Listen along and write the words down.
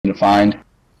to find.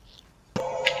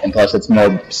 And plus, it's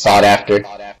more sought after.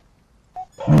 How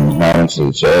much is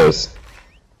the chest?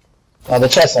 Well, the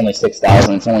chest's only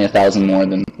 6,000. It's only 1,000 more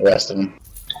than the rest of them.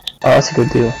 Oh, that's a good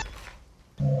deal.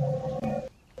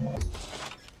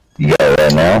 You got it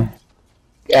right now?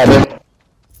 Yeah, but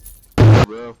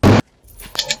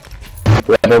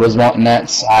whoever was wanting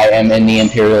that, I am in the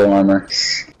Imperial armor.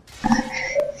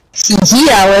 Yeah,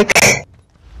 Alec.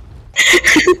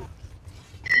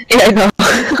 Yeah, I know.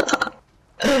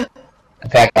 In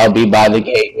fact, I'll be by the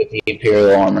gate with the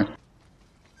Imperial armor.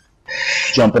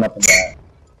 Jumping up and down.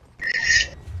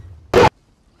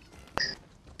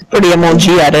 Pretty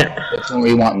emoji at it. Which one were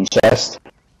you wanting, chest?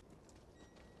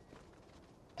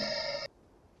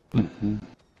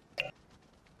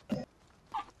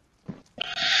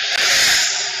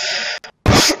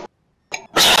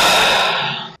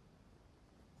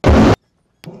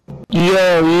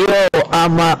 Yo, oh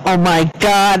my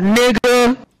god,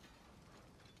 nigga!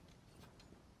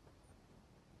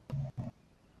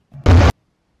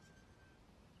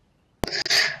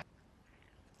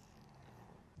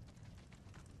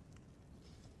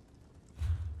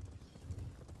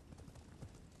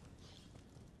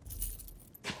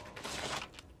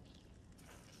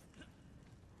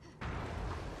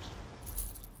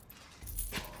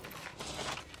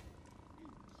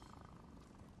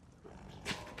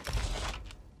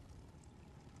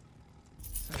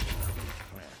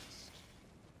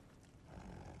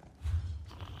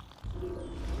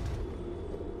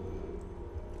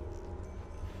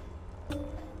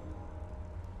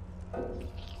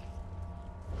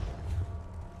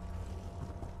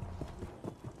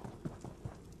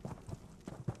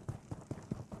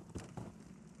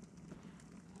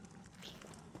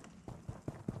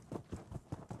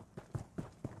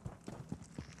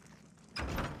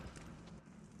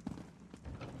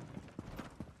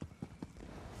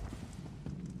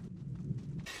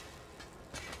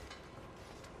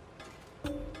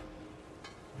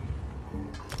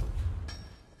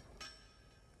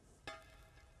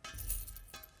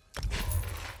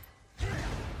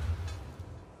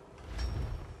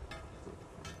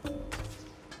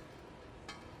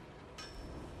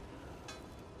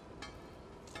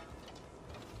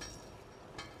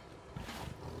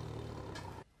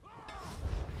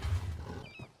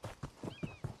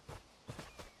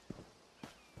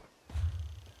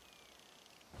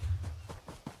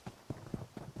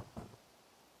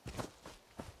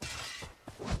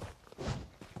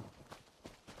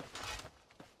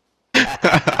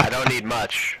 I don't need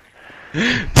much.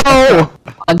 Oh!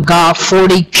 I got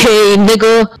 40k,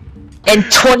 nigga! In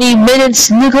 20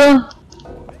 minutes, nigga!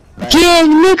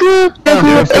 Gang, nigga!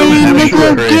 Nigga,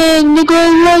 nigga, gang,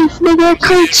 nigga, life, nigga,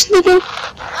 Kurtz, nigga!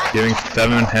 Giving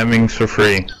 7 Hemmings for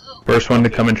free. First one to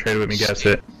come and trade with me, guess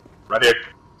it. Right here.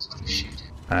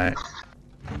 Alright.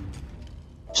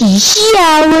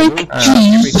 Yeah, like,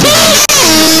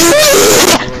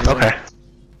 Okay.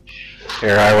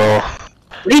 Here, I will.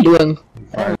 what are you doing?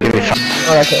 Give me 5.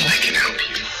 Oh, okay.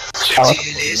 Alec.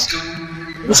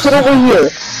 Let's get over here.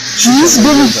 He's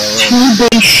been 2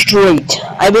 days straight.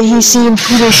 I've been seeing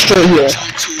 2 days straight here.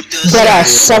 Deadass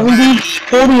 70,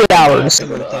 48 hours.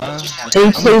 So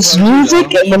he plays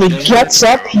music, and when he gets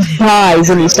up, he dies,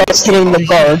 and he starts hitting the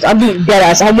guards. I'm being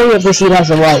deadass. I wonder if this dude has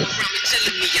a life.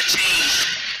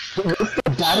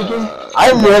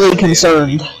 I'm really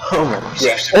concerned. Oh my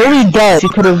god. Only dead, he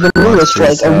could have been Lewis for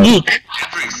like a week.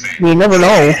 You never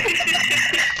know.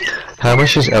 How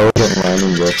much is Elegant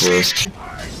Lining worth?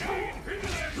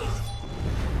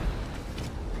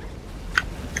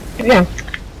 Yeah.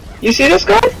 You see this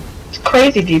guy? It's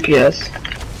crazy DPS.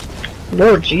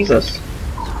 Lord Jesus.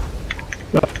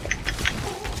 No.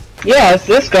 Yeah, it's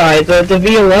this guy, the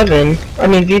V11. I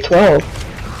mean V12.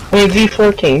 I mean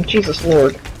V14. Jesus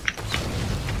Lord.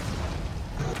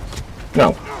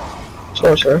 No.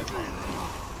 Sorcerer.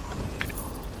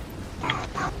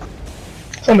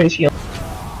 Somebody's healing.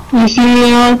 You see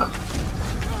me, Alec?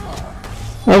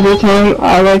 Every time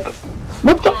I like...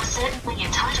 What the... Certainly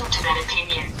entitled to that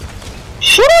opinion.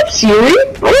 Shut up, Siri! I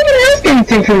didn't even ask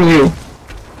anything from you!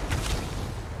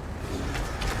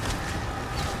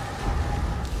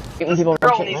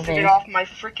 Girl needs to get off my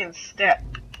freaking step.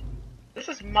 This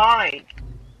is mine.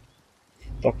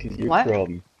 Fuck is your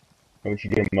problem? Why don't you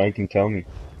get a mic and tell me?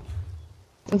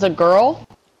 It's a girl?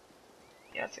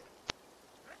 Yeah, it's a...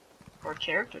 Or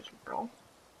character's a girl.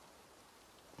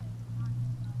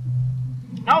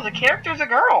 No, the character's a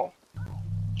girl!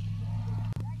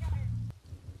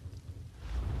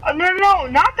 No,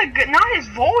 not his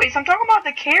voice. I'm talking about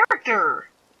the character.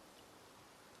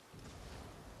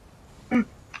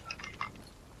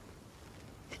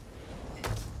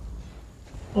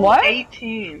 What?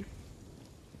 18.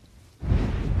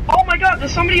 Oh my god,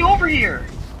 there's somebody over here!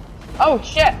 Oh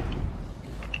shit!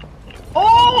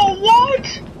 Oh,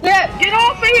 what? Yeah. Get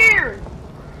off of here!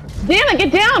 Damn it!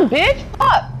 Get down, bitch!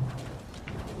 Fuck!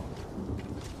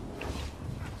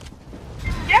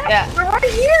 Yeah, they're right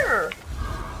here!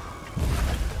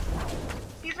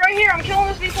 He's right here, I'm killing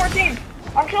this V14!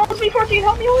 I'm killing this V14,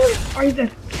 help me over! Are you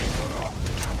dead?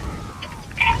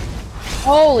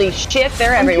 Holy shit!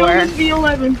 They're everywhere. I'm killing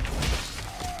this V11.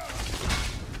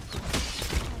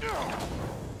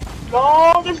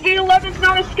 No, this V11's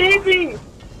not escaping!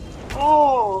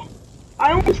 Oh,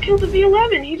 I almost killed the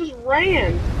V11, he just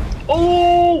ran!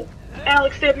 Oh!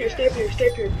 Alex, stay up here, stay up here, stay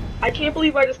up here. I can't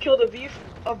believe I just killed a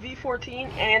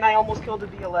V14 and I almost killed a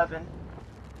V11.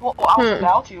 Well, I was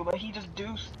about to, but he just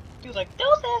deuced. He was like,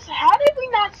 deuces, how did we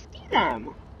not see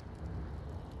them?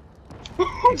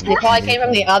 They probably came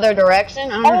from the other direction.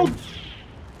 Oh!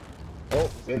 Oh,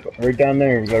 right down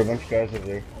there. We got a bunch of guys over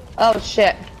there. Oh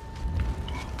shit!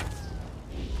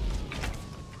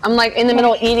 I'm like in the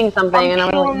middle of eating something, and I'm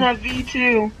killing like, that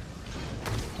V2.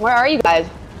 where are you guys?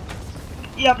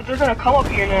 Yeah, but they're gonna come up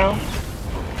here now.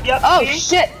 Yep. Oh see?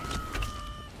 shit!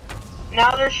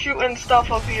 Now they're shooting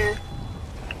stuff up here.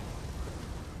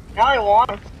 Now they want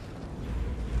them.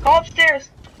 Come upstairs.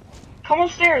 Come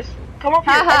upstairs. Come up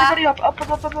here. Everybody up.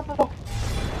 Up.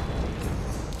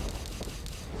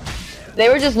 They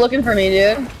were just looking for me,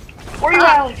 dude. Where are you,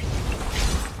 Alex?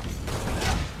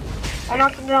 I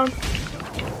knocked him down.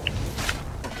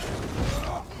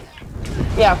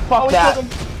 Yeah, fuck that. Killed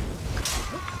him.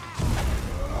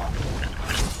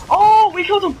 Oh, we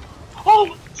killed him.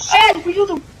 Oh, shit, we killed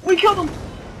him. We killed him.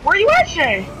 Where are you at,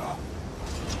 Shay?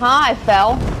 I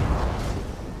fell.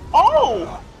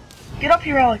 Oh, get up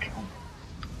here, Alec.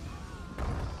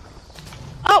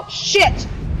 Oh shit!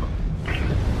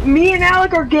 Me and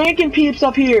Alec are ganking peeps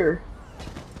up here.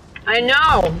 I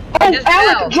know. Oh, I just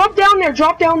Alec, fell. drop down there.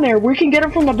 Drop down there. We can get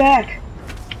him from the back.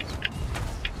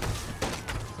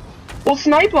 We'll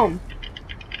snipe him.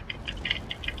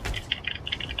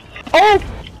 Oh!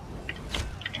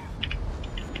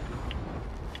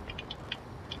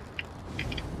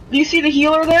 Do you see the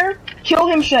healer there? Kill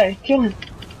him, Shay. Kill him.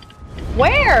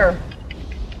 Where?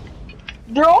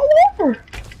 They're all over.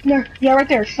 There. Yeah, right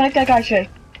there. Snipe that guy, Shay.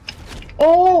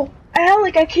 Oh,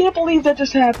 Alec, I can't believe that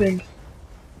just happened.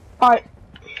 Alright.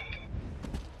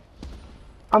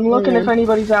 I'm looking if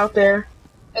anybody's out there.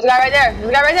 There's a guy right there. There's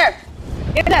a guy right there.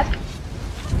 Get that.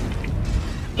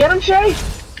 Get him, Shay.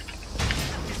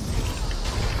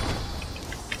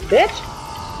 Bitch.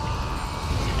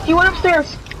 He went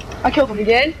upstairs. I killed him. You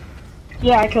did?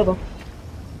 Yeah, I killed him.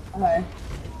 Okay.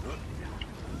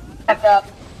 Back up.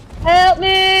 Help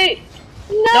me!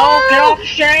 No! No, get off,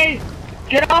 Shay!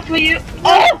 Get off of you!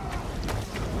 Oh!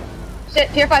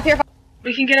 Shit, tier 5, tier 5.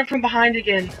 We can get him from behind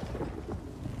again.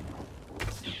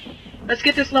 Let's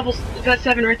get this level, that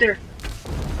 7 right there.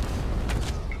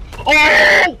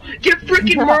 Oh! Get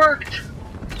freaking murked!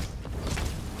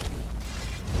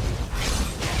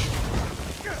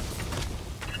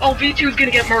 Oh, V2's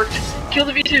gonna get murked. Kill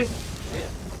the V2.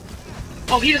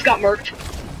 Oh, he just got murked.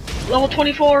 Level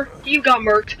 24, you got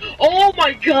murked. Oh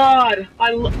my god!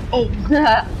 Oh.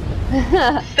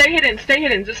 Stay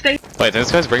hidden, just stay. Wait,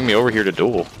 this guy's bringing me over here to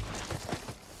duel.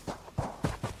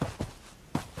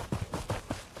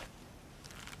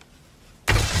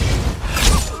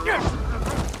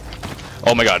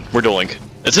 Oh my god, we're dueling.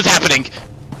 This is happening!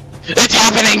 It's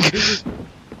happening!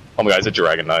 Oh my god, it's a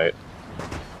Dragon Knight.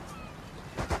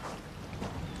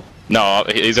 No,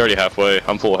 he's already halfway.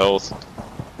 I'm full health.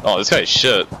 Oh, this guy's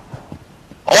shit.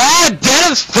 Oh,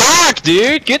 dead as fuck,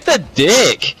 dude! Get the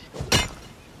dick!